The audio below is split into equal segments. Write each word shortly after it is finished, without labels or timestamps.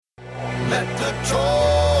Let the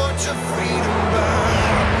torch of freedom burn.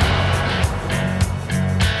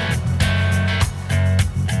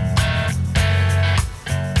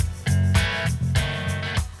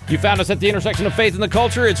 You found us at the intersection of faith and the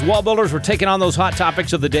culture. It's Wall Builders. We're taking on those hot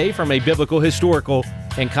topics of the day from a biblical, historical,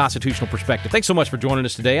 and constitutional perspective. Thanks so much for joining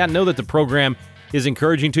us today. I know that the program is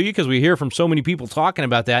encouraging to you because we hear from so many people talking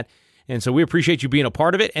about that. And so we appreciate you being a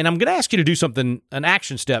part of it. And I'm going to ask you to do something, an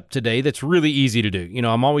action step today that's really easy to do. You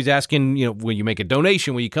know, I'm always asking, will you make a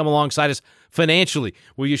donation? Will you come alongside us financially?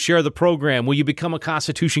 Will you share the program? Will you become a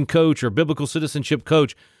Constitution coach or biblical citizenship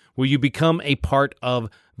coach? Will you become a part of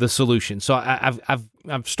the solution? So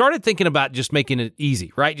I've started thinking about just making it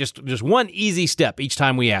easy, right? Just one easy step each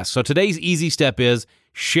time we ask. So today's easy step is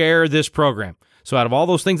share this program. So out of all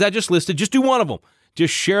those things I just listed, just do one of them.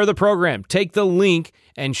 Just share the program. Take the link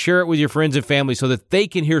and share it with your friends and family so that they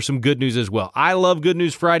can hear some good news as well. I love Good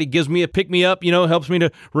News Friday. Gives me a pick-me-up, helps me to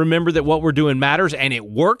remember that what we're doing matters and it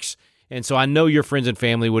works. And so I know your friends and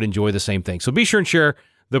family would enjoy the same thing. So be sure and share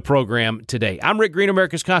the program today. I'm Rick Green,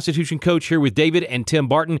 America's Constitution coach, here with David and Tim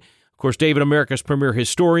Barton. Of course, David, America's premier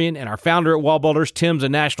historian, and our founder at Wall Builders. Tim's a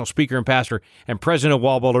national speaker and pastor and president of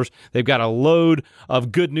Wall Builders. They've got a load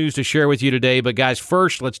of good news to share with you today. But guys,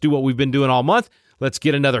 first, let's do what we've been doing all month. Let's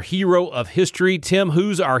get another hero of history. Tim,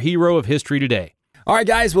 who's our hero of history today? All right,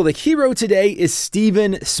 guys. Well, the hero today is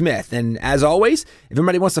Stephen Smith. And as always, if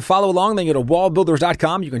everybody wants to follow along, then go to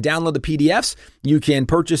wallbuilders.com. You can download the PDFs. You can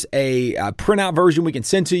purchase a printout version we can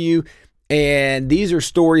send to you. And these are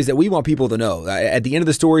stories that we want people to know. At the end of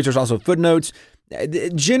the stories, there's also footnotes.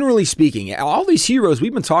 Generally speaking, all these heroes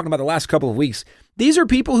we've been talking about the last couple of weeks, these are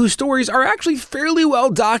people whose stories are actually fairly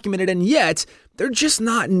well documented, and yet they're just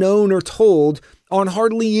not known or told on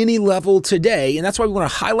hardly any level today. And that's why we want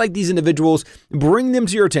to highlight these individuals, bring them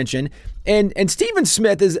to your attention. And Stephen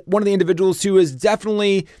Smith is one of the individuals who is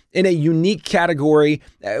definitely in a unique category.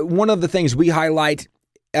 One of the things we highlight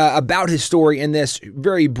about his story in this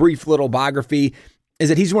very brief little biography is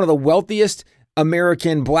that he's one of the wealthiest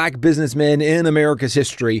American black businessmen in America's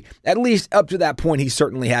history. At least up to that point, he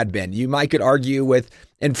certainly had been. You might could argue with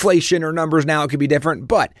inflation or numbers now, it could be different,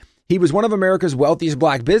 but he was one of America's wealthiest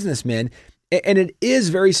black businessmen. And it is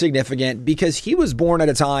very significant because he was born at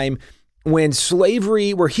a time when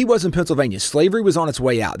slavery, where he was in Pennsylvania, slavery was on its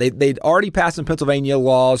way out. They'd already passed in Pennsylvania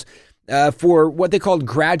laws for what they called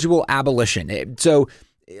gradual abolition. So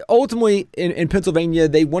ultimately in Pennsylvania,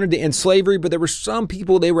 they wanted to end slavery, but there were some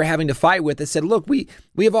people they were having to fight with that said, look, we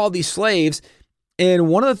have all these slaves. And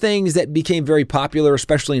one of the things that became very popular,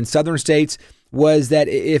 especially in southern states, was that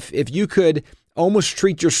if you could almost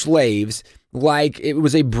treat your slaves like it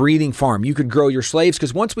was a breeding farm. You could grow your slaves,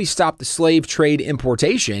 because once we stop the slave trade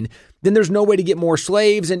importation, then there's no way to get more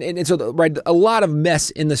slaves. And so, right, a lot of mess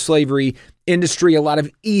in the slavery industry, a lot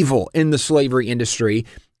of evil in the slavery industry.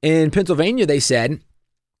 In Pennsylvania, they said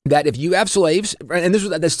that if you have slaves, and this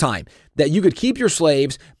was at this time, that you could keep your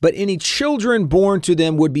slaves, but any children born to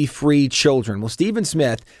them would be free children. Well, Stephen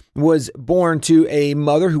Smith was born to a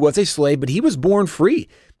mother who was a slave, but he was born free.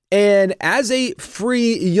 And as a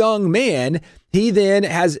free young man, he then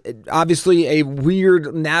has obviously a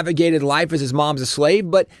weird navigated life as his mom's a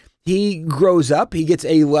slave, but he grows up, he gets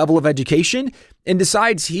a level of education and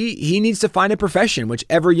decides he needs to find a profession, which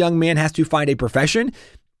every young man has to find a profession.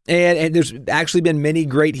 And there's actually been many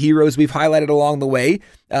great heroes we've highlighted along the way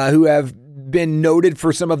who have been noted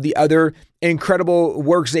for some of the other incredible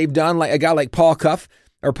works they've done, like a guy like Paul Cuff,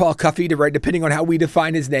 or Paul Cuffey, right, depending on how we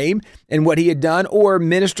define his name and what he had done, or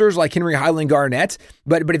ministers like Henry Highland Garnett.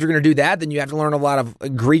 But if you're going to do that, then you have to learn a lot of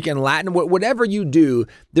Greek and Latin. Whatever you do,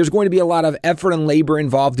 there's going to be a lot of effort and labor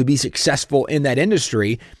involved to be successful in that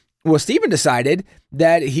industry. Well, Stephen decided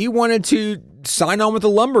that he wanted to sign on with a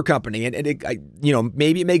lumber company, and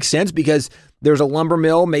maybe it makes sense because there's a lumber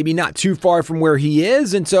mill maybe not too far from where he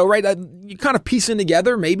is, and so right, you kind of piecing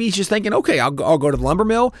together. Maybe he's just thinking, okay, I'll go to the lumber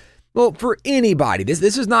mill. Well, for anybody,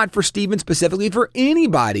 this is not for Stephen specifically, for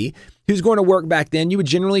anybody who's going to work back then, you would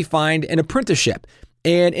generally find an apprenticeship.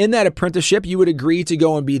 And in that apprenticeship, you would agree to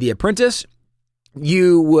go and be the apprentice.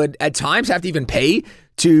 You would at times have to even pay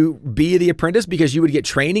to be the apprentice because you would get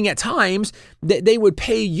training. At times they would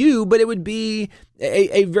pay you, but it would be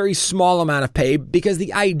a very small amount of pay, because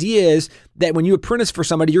the idea is that when you apprentice for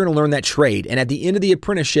somebody, you're going to learn that trade. And at the end of the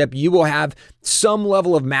apprenticeship, you will have some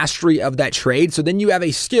level of mastery of that trade. So then you have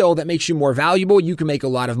a skill that makes you more valuable. You can make a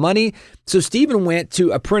lot of money. So Stephen went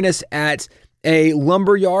to apprentice at a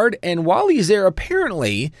lumber yard. And while he's there,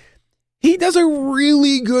 apparently he does a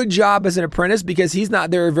really good job as an apprentice, because he's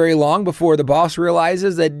not there very long before the boss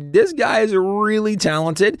realizes that this guy is really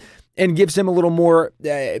talented and gives him a little more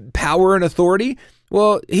power and authority.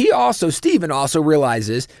 Well, Stephen also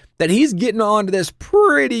realizes that he's getting onto this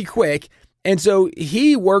pretty quick. And so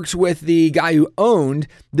he works with the guy who owned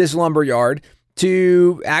this lumber yard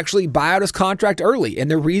to actually buy out his contract early. And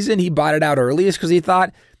the reason he bought it out early is because he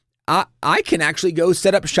thought, I can actually go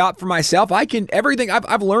set up shop for myself. Everything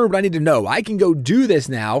I've learned what I need to know. I can go do this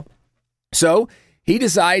now. So he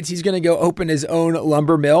decides he's going to go open his own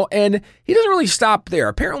lumber mill, and he doesn't really stop there.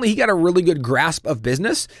 Apparently, he got a really good grasp of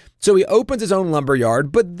business. So he opens his own lumber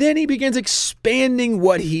yard, but then he begins expanding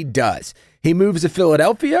what he does. He moves to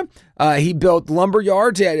Philadelphia. He built lumber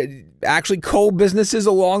yards, actually coal businesses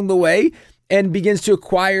along the way, and begins to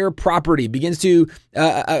acquire property, begins to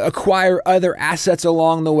acquire other assets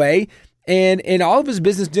along the way. And in all of his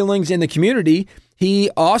business dealings in the community,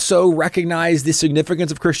 he also recognized the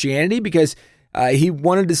significance of Christianity because he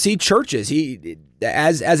wanted to see churches. He,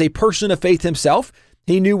 as a person of faith himself,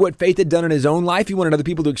 he knew what faith had done in his own life. He wanted other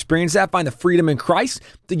people to experience that, find the freedom in Christ,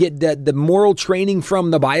 to get the moral training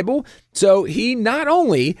from the Bible. So he not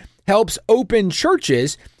only helps open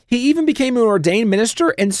churches, he even became an ordained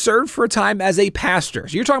minister and served for a time as a pastor.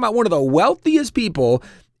 So you're talking about one of the wealthiest people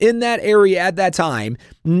in that area at that time,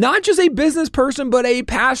 not just a business person, but a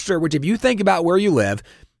pastor, which if you think about where you live,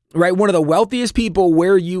 right, one of the wealthiest people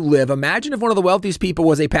where you live, imagine if one of the wealthiest people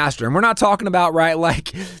was a pastor. And we're not talking about, right,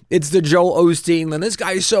 like it's the Joel Osteen, and this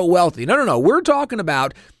guy is so wealthy. No. We're talking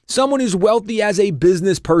about someone who's wealthy as a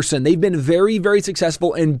business person. They've been very, very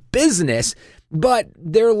successful in business, but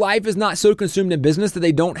their life is not so consumed in business that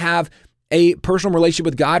they don't have a personal relationship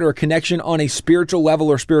with God or a connection on a spiritual level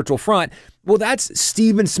or spiritual front. Well, that's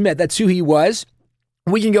Stephen Smith. That's who he was.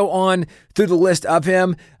 We can go on through the list of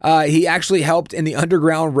him. He actually helped in the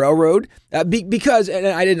Underground Railroad because, and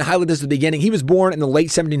I didn't highlight this at the beginning, he was born in the late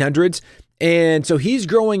 1700s. And so he's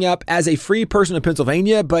growing up as a free person in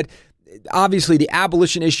Pennsylvania, but obviously the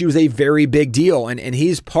abolition issue is a very big deal, and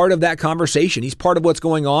he's part of that conversation. He's part of what's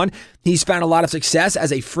going on. He's found a lot of success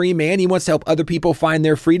as a free man. He wants to help other people find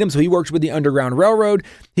their freedom, so he works with the Underground Railroad.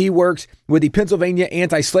 He works with the Pennsylvania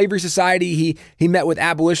Anti-Slavery Society. He met with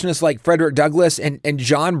abolitionists like Frederick Douglass and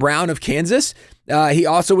John Brown of Kansas. He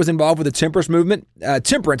also was involved with the temperance movement,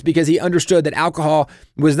 because he understood that alcohol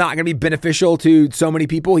was not going to be beneficial to so many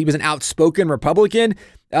people. He was an outspoken Republican.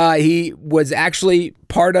 He was actually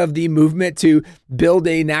part of the movement to build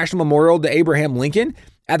a national memorial to Abraham Lincoln.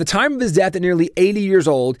 At the time of his death at nearly 80 years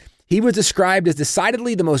old, he was described as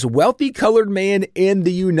decidedly the most wealthy colored man in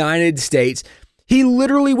the United States. He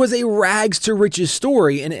literally was a rags to riches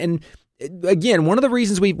story. And again, one of the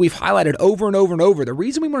reasons we've highlighted over and over and over, the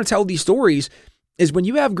reason we want to tell these stories is when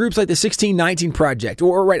you have groups like the 1619 Project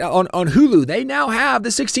or right on Hulu. They now have the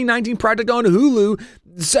 1619 Project on Hulu.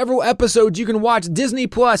 Several episodes you can watch. Disney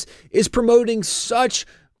Plus is promoting such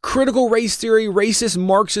critical race theory, racist,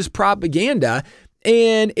 Marxist propaganda.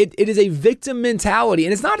 And it is a victim mentality.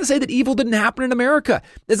 And it's not to say that evil didn't happen in America.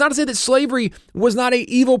 It's not to say that slavery was not an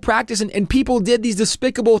evil practice and people did these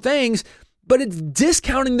despicable things. But it's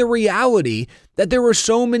discounting the reality that there were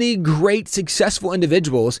so many great, successful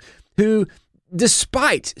individuals who,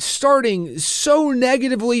 despite starting so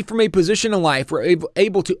negatively from a position in life, were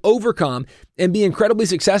able to overcome and be incredibly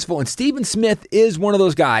successful. And Stephen Smith is one of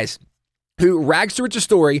those guys who, rags to riches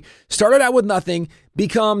story, started out with nothing,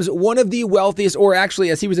 becomes one of the wealthiest, or actually,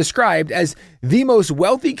 as he was described, as the most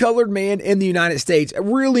wealthy colored man in the United States. A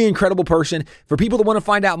really incredible person. For people that want to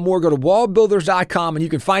find out more, go to wallbuilders.com and you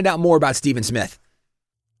can find out more about Stephen Smith.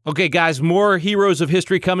 Okay, guys, more heroes of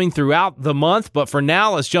history coming throughout the month. But for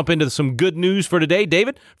now, let's jump into some good news for today.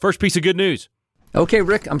 David, first piece of good news. Okay,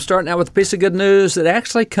 Rick, I'm starting out with a piece of good news that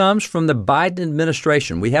actually comes from the Biden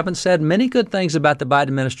administration. We haven't said many good things about the Biden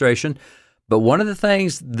administration, but one of the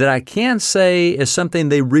things that I can say is something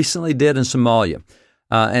they recently did in Somalia.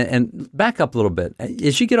 And back up a little bit.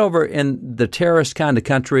 As you get over in the terrorist kind of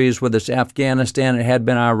countries, whether it's Afghanistan, it had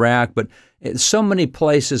been Iraq, but so many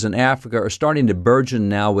places in Africa are starting to burgeon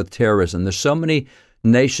now with terrorism. There's so many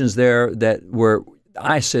nations there that where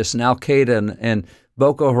ISIS and Al-Qaeda and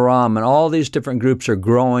Boko Haram and all these different groups are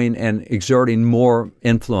growing and exerting more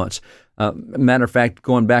influence. Matter of fact,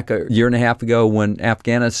 going back a year and a half ago when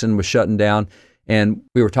Afghanistan was shutting down, and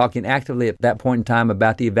we were talking actively at that point in time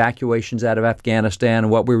about the evacuations out of Afghanistan and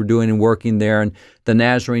what we were doing and working there and the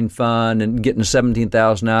Nazarene Fund and getting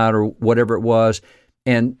 17,000 out or whatever it was.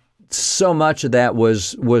 And so much of that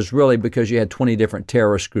was really because you had 20 different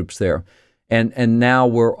terrorist groups there. And now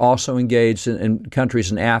we're also engaged in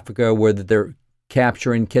countries in Africa where they're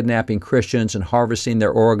capturing, kidnapping Christians and harvesting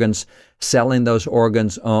their organs, selling those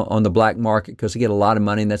organs on the black market because they get a lot of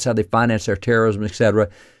money, and that's how they finance their terrorism, et cetera.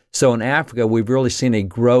 So in Africa, we've really seen a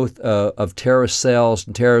growth of terrorist cells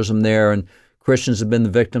and terrorism there, and Christians have been the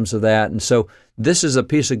victims of that. And so this is a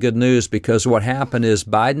piece of good news, because what happened is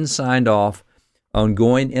Biden signed off on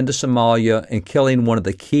going into Somalia and killing one of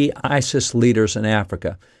the key ISIS leaders in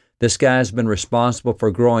Africa. This guy has been responsible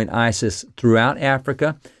for growing ISIS throughout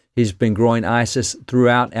Africa. He's been growing ISIS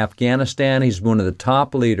throughout Afghanistan. He's one of the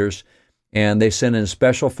top leaders, and they sent in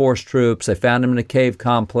special force troops. They found him in a cave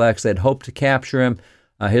complex. They'd hoped to capture him.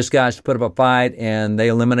 His guys put up a fight, and they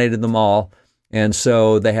eliminated them all. And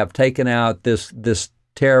so they have taken out this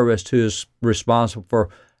terrorist who's responsible for,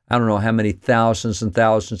 I don't know how many thousands and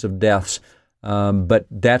thousands of deaths. But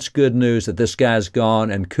that's good news that this guy's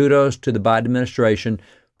gone, and kudos to the Biden administration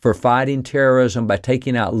for fighting terrorism by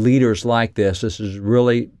taking out leaders like this. This is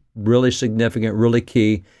really, really significant, really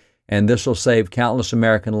key, and this will save countless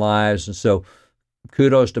American lives. And so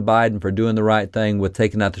kudos to Biden for doing the right thing with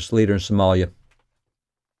taking out this leader in Somalia.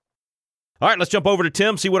 All right, let's jump over to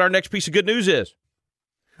Tim, see what our next piece of good news is.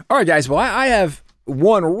 All right, guys. Well, I have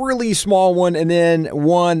one really small one and then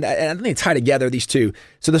one, and I think tie together these two.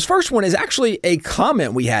 So this first one is actually a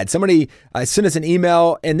comment we had. Somebody sent us an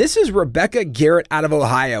email, and this is Rebecca Garrett out of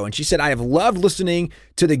Ohio. And she said, I have loved listening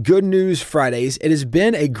to the Good News Fridays. It has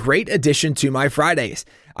been a great addition to my Fridays.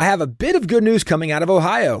 I have a bit of good news coming out of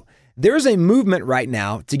Ohio. There's a movement right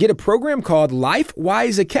now to get a program called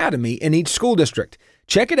LifeWise Academy in each school district.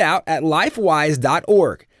 Check it out at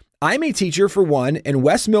lifewise.org. I'm a teacher for one in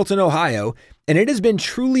West Milton, Ohio, and it has been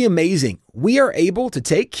truly amazing. We are able to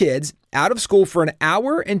take kids out of school for an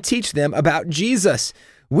hour and teach them about Jesus.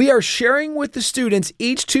 We are sharing with the students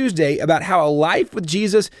each Tuesday about how a life with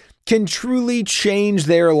Jesus can truly change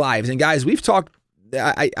their lives. And guys, we've talked,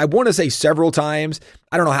 I want to say several times,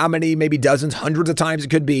 I don't know how many, maybe dozens, hundreds of times it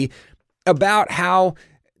could be, about how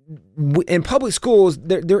in public schools,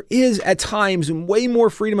 there is at times way more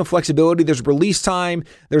freedom and flexibility. There's release time,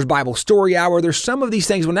 there's Bible story hour, there's some of these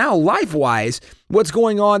things. Well, now LifeWise, what's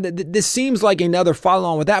going on, this seems like another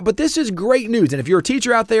follow-on with that, but this is great news. And if you're a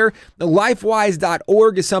teacher out there, the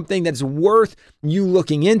lifewise.org is something that's worth you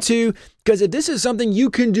looking into, because if this is something you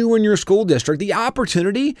can do in your school district, the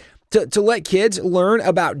opportunity to let kids learn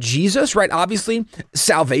about Jesus, right? Obviously,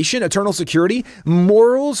 salvation, eternal security,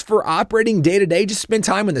 morals for operating day to day. Just spend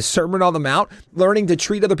time in the Sermon on the Mount, learning to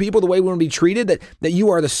treat other people the way we want to be treated, that you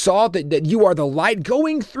are the salt, that you are the light.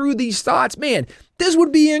 Going through these thoughts, man, this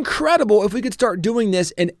would be incredible if we could start doing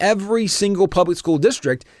this in every single public school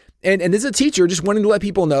district. And this is a teacher just wanting to let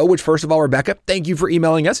people know, which first of all, Rebecca, thank you for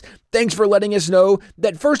emailing us. Thanks for letting us know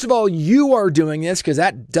that first of all, you are doing this, because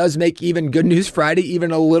that does make even Good News Friday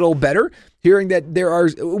even a little better. Hearing that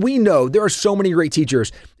we know there are so many great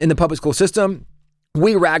teachers in the public school system.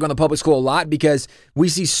 We rag on the public school a lot because we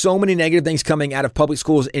see so many negative things coming out of public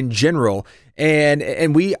schools in general.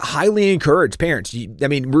 And we highly encourage parents.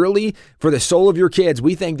 Really, for the soul of your kids,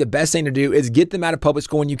 we think the best thing to do is get them out of public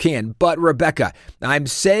school when you can. But Rebecca, I'm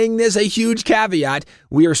saying this a huge caveat.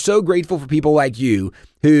 We are so grateful for people like you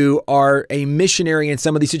who are a missionary in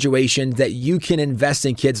some of these situations, that you can invest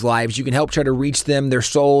in kids' lives. You can help try to reach them, their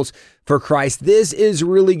souls for Christ. This is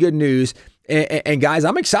really good news. And guys,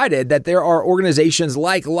 I'm excited that there are organizations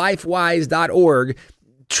like lifewise.org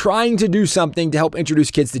trying to do something to help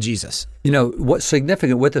introduce kids to Jesus. You know, what's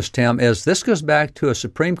significant with this, Tim, is this goes back to a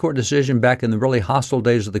Supreme Court decision back in the really hostile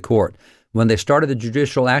days of the court. When they started the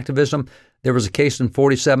judicial activism, there was a case in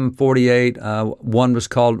 47, 48. One was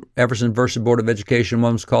called Everson versus Board of Education.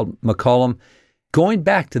 One was called McCollum. Going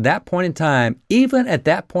back to that point in time, even at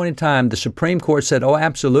that point in time, the Supreme Court said, oh,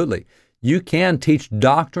 absolutely. You can teach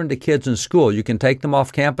doctrine to kids in school. You can take them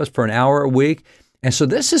off campus for an hour a week. And so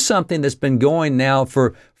this is something that's been going now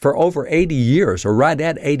for over 80 years, or right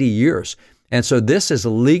at 80 years. And so this is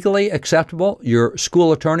legally acceptable. Your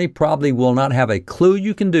school attorney probably will not have a clue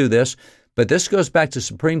you can do this, but this goes back to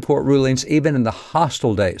Supreme Court rulings even in the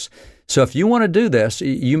hostile days. So if you want to do this,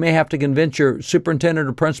 you may have to convince your superintendent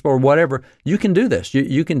or principal or whatever. You can do this.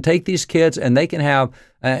 You can take these kids and they can have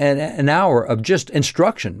an hour of just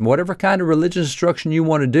instruction, whatever kind of religious instruction you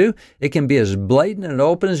want to do. It can be as blatant and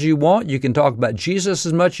open as you want. You can talk about Jesus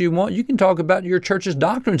as much as you want. You can talk about your church's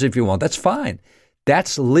doctrines if you want. That's fine.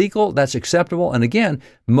 That's legal. That's acceptable. And again,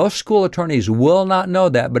 most school attorneys will not know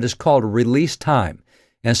that, but it's called release time.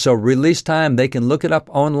 And so release time, they can look it up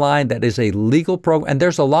online. That is a legal program. And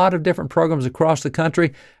there's a lot of different programs across the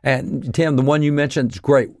country. And Tim, the one you mentioned is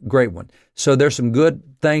great one. So there's some good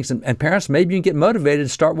things. And parents, maybe you can get motivated to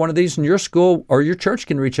start one of these in your school, or your church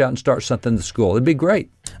can reach out and start something in the school. It'd be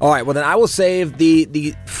great. All right. Well, then I will save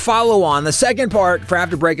the follow-on, the second part, for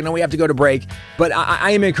after break. And then we have to go to break. But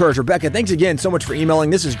I am encouraged. Rebecca, thanks again so much for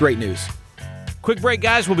emailing. This is great news. Quick break,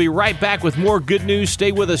 guys. We'll be right back with more good news.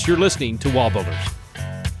 Stay with us. You're listening to Wall Builders.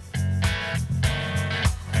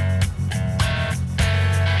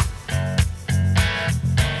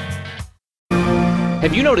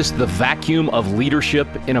 Have you noticed the vacuum of leadership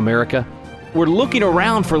in America? We're looking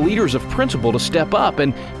around for leaders of principle to step up,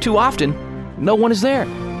 and too often, no one is there.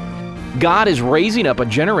 God is raising up a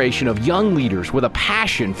generation of young leaders with a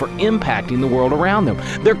passion for impacting the world around them.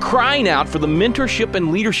 They're crying out for the mentorship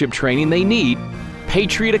and leadership training they need.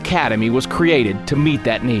 Patriot Academy was created to meet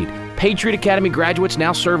that need. Patriot Academy graduates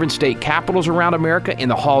now serve in state capitals around America, in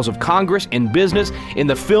the halls of Congress, in business, in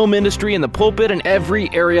the film industry, in the pulpit, and every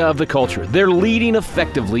area of the culture. They're leading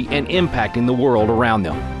effectively and impacting the world around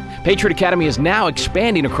them. Patriot Academy is now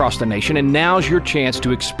expanding across the nation, and now's your chance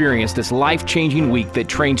to experience this life-changing week that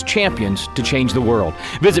trains champions to change the world.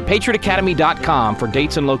 Visit patriotacademy.com for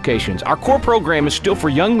dates and locations. Our core program is still for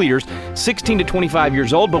young leaders 16 to 25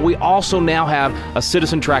 years old, but we also now have a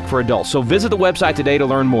citizen track for adults. So visit the website today to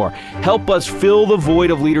learn more. Help us fill the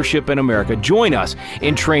void of leadership in America. Join us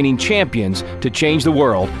in training champions to change the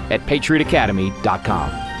world at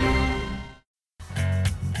patriotacademy.com.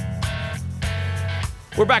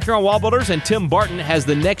 We're back here on Wall Builders, and Tim Barton has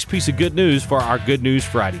the next piece of good news for our Good News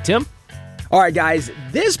Friday. Tim? All right, guys,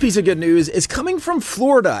 this piece of good news is coming from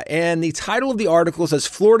Florida, and the title of the article says,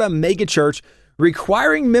 Florida Megachurch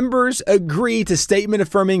Requiring Members Agree to Statement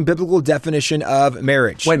Affirming Biblical Definition of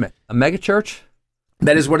Marriage. Wait a minute, a megachurch?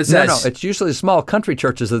 That is what it says. No, it's usually small country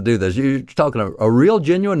churches that do this. You're talking a real,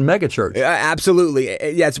 genuine megachurch. Absolutely.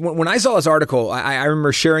 Yes, when I saw this article, I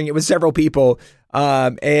remember sharing it with several people,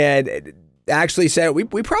 and actually said we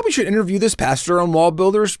probably should interview this pastor on Wall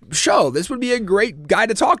Builders show. This would be a great guy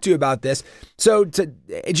to talk to about this. So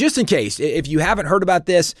just in case, if you haven't heard about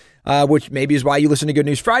this, which maybe is why you listen to Good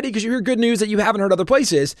News Friday, because you hear good news that you haven't heard other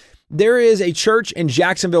places, there is a church in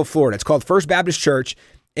Jacksonville, Florida. It's called First Baptist Church.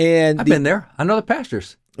 And I've been there. I know the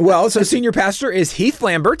pastors. Well, so senior pastor is Heath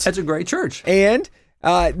Lambert. That's a great church. And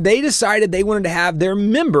they decided they wanted to have their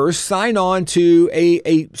members sign on to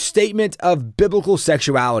a statement of biblical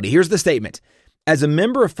sexuality. Here's the statement. As a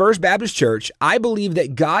member of First Baptist Church, I believe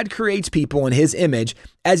that God creates people in his image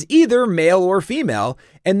as either male or female,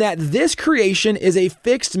 and that this creation is a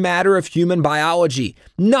fixed matter of human biology,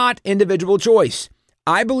 not individual choice.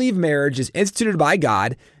 I believe marriage is instituted by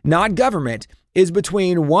God, not government, is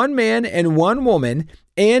between one man and one woman,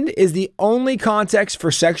 and is the only context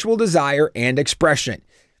for sexual desire and expression.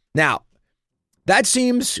 Now, that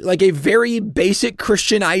seems like a very basic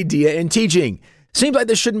Christian idea and teaching. Seems like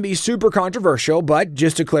this shouldn't be super controversial, but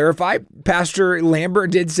just to clarify, Pastor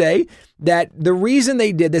Lambert did say that the reason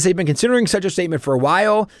they did this, they've been considering such a statement for a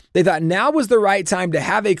while. They thought now was the right time to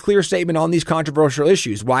have a clear statement on these controversial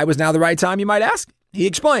issues. Why was now the right time, you might ask? He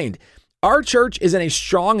explained, our church is in a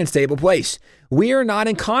strong and stable place. We are not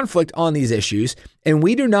in conflict on these issues, and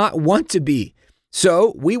we do not want to be.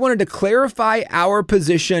 So we wanted to clarify our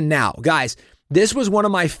position now. Guys, this was one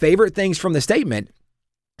of my favorite things from the statement.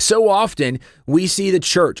 So often we see the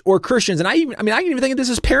church or Christians, and I can even think of this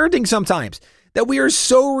as parenting sometimes, that we are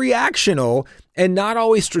so reactional and not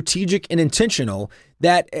always strategic and intentional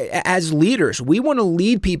that as leaders, we want to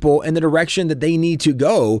lead people in the direction that they need to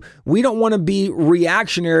go. We don't want to be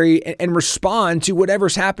reactionary and respond to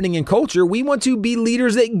whatever's happening in culture. We want to be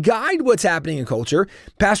leaders that guide what's happening in culture.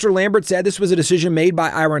 Pastor Lambert said this was a decision made by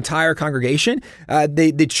our entire congregation.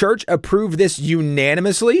 The church approved this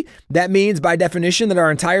unanimously. That means by definition that our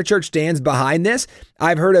entire church stands behind this.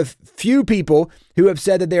 I've heard of few people who have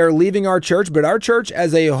said that they are leaving our church, but our church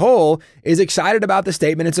as a whole is excited about the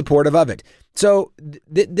statement and supportive of it. So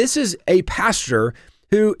this is a pastor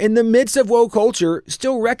who, in the midst of woke culture,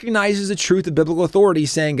 still recognizes the truth of biblical authority,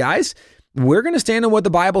 saying, guys, we're going to stand on what the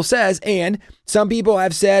Bible says. And some people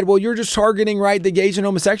have said, well, you're just targeting, right, the gays and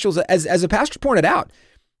homosexuals. As a pastor pointed out,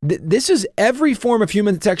 this is every form of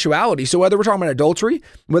human sexuality. So whether we're talking about adultery,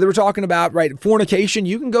 whether we're talking about, right, fornication,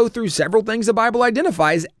 you can go through several things the Bible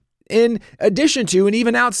identifies in addition to and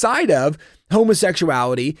even outside of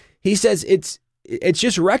homosexuality. He says it's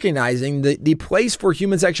just recognizing that the place for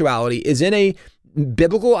human sexuality is in a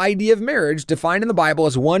biblical idea of marriage defined in the Bible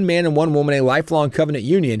as one man and one woman, a lifelong covenant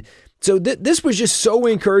union. So this was just so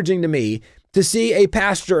encouraging to me to see a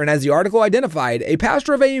pastor, and as the article identified, a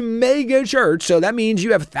pastor of a mega church. So that means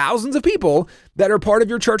you have thousands of people that are part of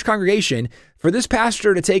your church congregation. For this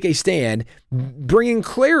pastor to take a stand, bringing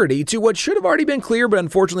clarity to what should have already been clear, but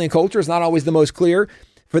unfortunately in culture is not always the most clear.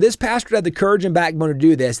 For this pastor to have the courage and backbone to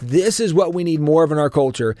do this is what we need more of in our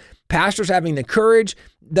culture. Pastors having the courage,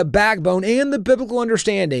 the backbone, and the biblical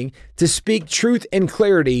understanding to speak truth and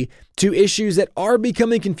clarity to issues that are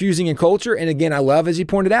becoming confusing in culture. And again, I love, as he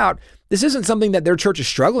pointed out, this isn't something that their church is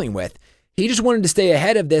struggling with. He just wanted to stay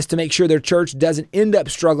ahead of this to make sure their church doesn't end up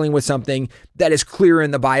struggling with something that is clear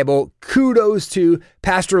in the Bible. Kudos to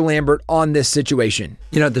Pastor Lambert on this situation.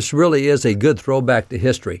 This really is a good throwback to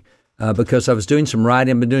history because I was doing some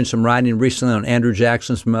writing. I've been doing some writing recently on Andrew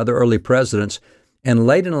Jackson, some other early presidents. And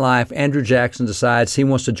late in life, Andrew Jackson decides he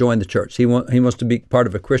wants to join the church. He wants to be part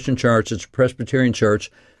of a Christian church. It's a Presbyterian church.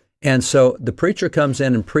 And so the preacher comes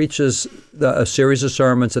in and preaches a series of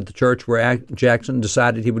sermons at the church where Jackson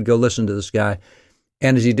decided he would go listen to this guy.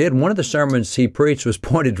 And as he did, one of the sermons he preached was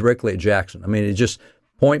pointed directly at Jackson. I mean, it just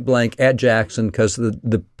point blank at Jackson because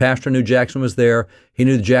the pastor knew Jackson was there. He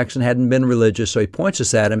knew that Jackson hadn't been religious, so he points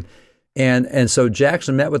this at him. And so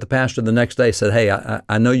Jackson met with the pastor the next day, said, hey,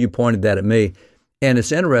 I know you pointed that at me. And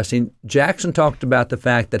it's interesting, Jackson talked about the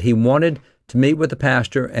fact that he wanted to meet with the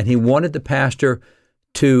pastor, and he wanted the pastor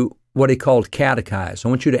to what he called catechize. I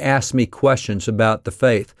want you to ask me questions about the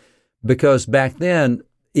faith. Because back then,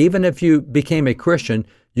 even if you became a Christian,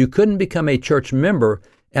 you couldn't become a church member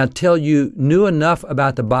until you knew enough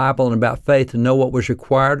about the Bible and about faith to know what was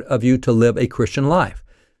required of you to live a Christian life.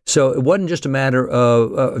 So it wasn't just a matter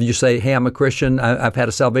of you say, hey, I'm a Christian, I've had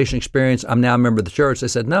a salvation experience, I'm now a member of the church. They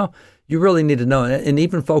said, no, you really need to know. And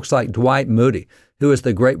even folks like Dwight Moody, who was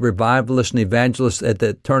the great revivalist and evangelist at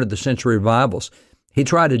the turn of the century revivals, he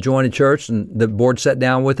tried to join a church, and the board sat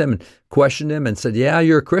down with him and questioned him and said, yeah,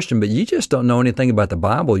 you're a Christian, but you just don't know anything about the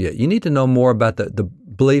Bible yet. You need to know more about the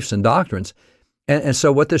beliefs and doctrines. And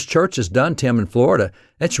so what this church has done, Tim, in Florida,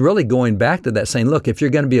 it's really going back to that, saying, look, if you're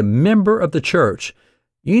going to be a member of the church,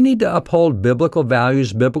 you need to uphold biblical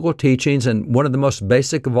values, biblical teachings, and one of the most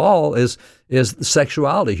basic of all is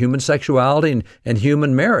sexuality, human sexuality and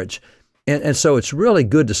human marriage. And so it's really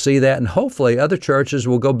good to see that, and hopefully other churches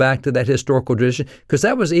will go back to that historical tradition, because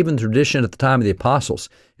that was even the tradition at the time of the apostles.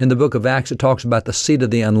 In the book of Acts, it talks about the seed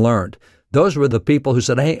of the unlearned. Those were the people who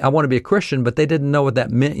said, hey, I want to be a Christian, but they didn't know what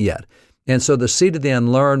that meant yet. And so the seed of the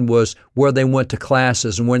unlearned was where they went to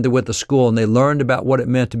classes and when they went to school, and they learned about what it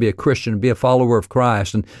meant to be a Christian, be a follower of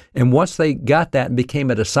Christ. And once they got that and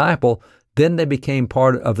became a disciple, then they became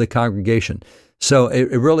part of the congregation. So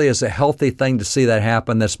it really is a healthy thing to see that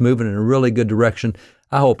happen. That's moving in a really good direction.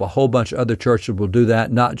 I hope a whole bunch of other churches will do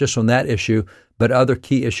that, not just on that issue, but other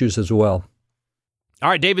key issues as well. All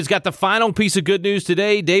right, David's got the final piece of good news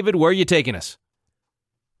today. David, where are you taking us?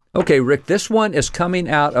 Okay, Rick, this one is coming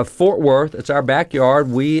out of Fort Worth. It's our backyard.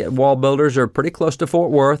 We at Wall Builders are pretty close to Fort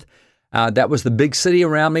Worth. That was the big city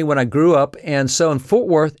around me when I grew up. And so in Fort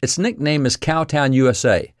Worth, its nickname is Cowtown,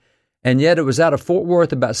 USA. And yet it was out of Fort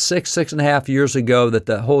Worth about 6.5 years ago that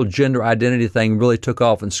the whole gender identity thing really took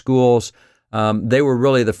off in schools. They were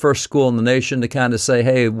really the first school in the nation to kind of say,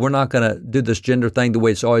 hey, we're not going to do this gender thing the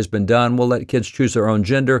way it's always been done. We'll let kids choose their own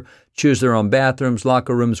gender, choose their own bathrooms,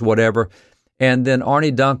 locker rooms, whatever. And then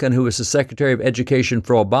Arne Duncan, who was the Secretary of Education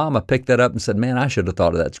for Obama, picked that up and said, man, I should have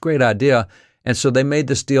thought of that. It's a great idea. And so they made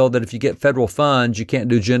this deal that if you get federal funds, you can't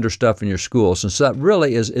do gender stuff in your schools. And so that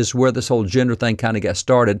really is where this whole gender thing kind of got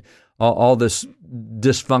started. All this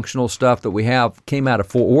dysfunctional stuff that we have came out of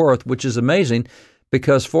Fort Worth, which is amazing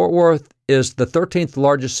because Fort Worth is the 13th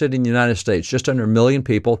largest city in the United States, just under 1 million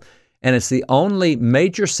people. And it's the only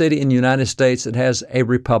major city in the United States that has a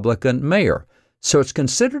Republican mayor. So it's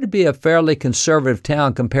considered to be a fairly conservative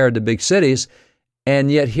town compared to big cities. And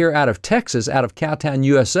yet here out of Texas, out of Cowtown,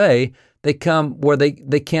 USA, they come where they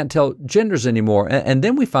can't tell genders anymore. And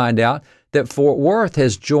then we find out that Fort Worth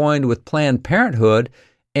has joined with Planned Parenthood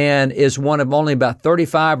and is one of only about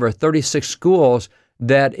 35 or 36 schools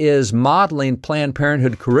that is modeling Planned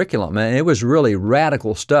Parenthood curriculum. And it was really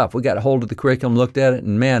radical stuff. We got a hold of the curriculum, looked at it,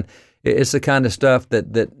 and man, it's the kind of stuff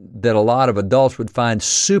that a lot of adults would find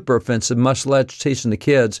super offensive, much less teaching the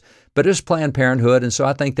kids. But it's Planned Parenthood, and so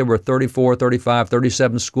I think there were 34, 35,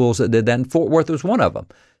 37 schools that did that, and Fort Worth was one of them.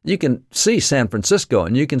 You can see San Francisco,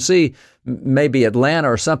 and you can see maybe Atlanta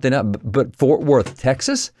or something else, but Fort Worth,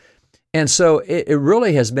 Texas? And so it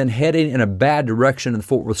really has been heading in a bad direction in the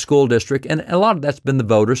Fort Worth School District, and a lot of that's been the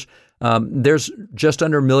voters. There's just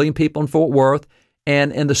under 1 million people in Fort Worth,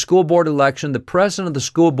 and in the school board election, the president of the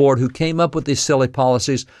school board who came up with these silly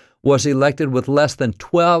policies was elected with less than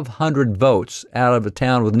 1,200 votes out of a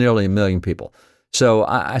town with nearly 1 million people. So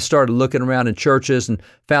I started looking around in churches and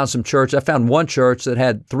found some church. I found one church that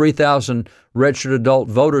had 3,000 registered adult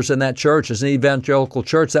voters in that church. As an evangelical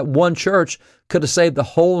church, that one church could have saved the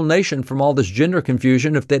whole nation from all this gender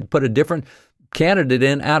confusion if they'd put a different candidate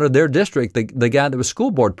in out of their district, the guy that was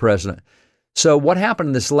school board president. So what happened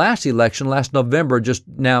in this last election, last November, just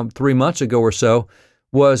now 3 months ago or so,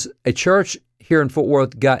 was a church here in Fort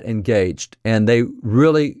Worth got engaged, and they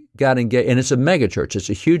really got engaged. And it's a mega church. It's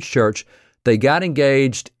a huge church. They got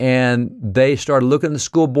engaged, and they started looking at the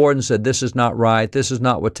school board and said, this is not right. This is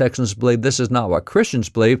not what Texans believe. This is not what Christians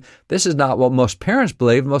believe. This is not what most parents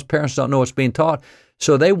believe. Most parents don't know what's being taught.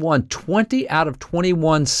 So they won 20 out of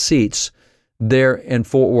 21 seats there in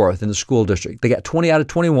Fort Worth in the school district. They got 20 out of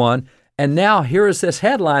 21. And now here is this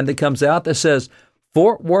headline that comes out that says,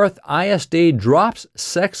 Fort Worth ISD drops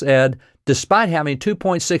sex ed despite having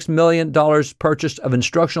 $2.6 million purchased of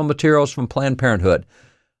instructional materials from Planned Parenthood.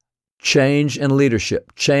 Change in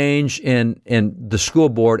leadership, change in the school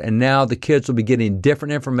board, and now the kids will be getting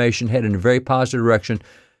different information, heading in a very positive direction.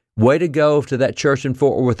 Way to go to that church in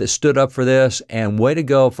Fort Worth that stood up for this, and way to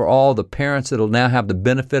go for all the parents that will now have the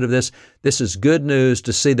benefit of this. This is good news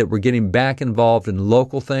to see that we're getting back involved in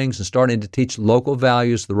local things and starting to teach local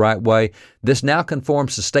values the right way. This now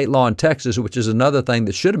conforms to state law in Texas, which is another thing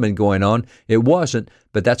that should have been going on. It wasn't,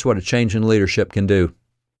 but that's what a change in leadership can do.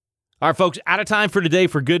 All right, folks, out of time for today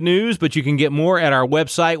for good news, but you can get more at our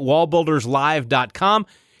website, wallbuilderslive.com.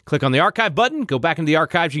 Click on the archive button, go back into the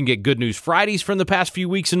archives. You can get Good News Fridays from the past few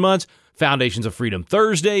weeks and months, Foundations of Freedom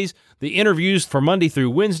Thursdays, the interviews for Monday through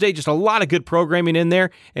Wednesday, just a lot of good programming in there,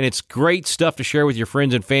 and it's great stuff to share with your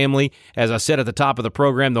friends and family. As I said at the top of the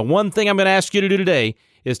program, the one thing I'm going to ask you to do today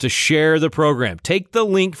is to share the program. Take the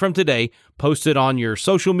link from today, post it on your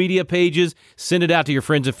social media pages, send it out to your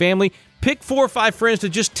friends and family. Pick 4 or 5 friends to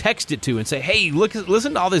just text it to and say, hey,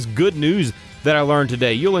 listen to all this good news that I learned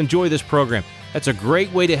today. You'll enjoy this program. That's a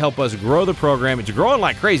great way to help us grow the program. It's growing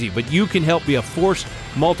like crazy, but you can help be a force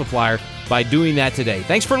multiplier by doing that today.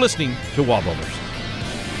 Thanks for listening to Wall Builders.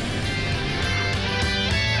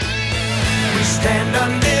 We stand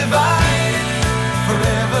undivided,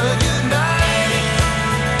 forever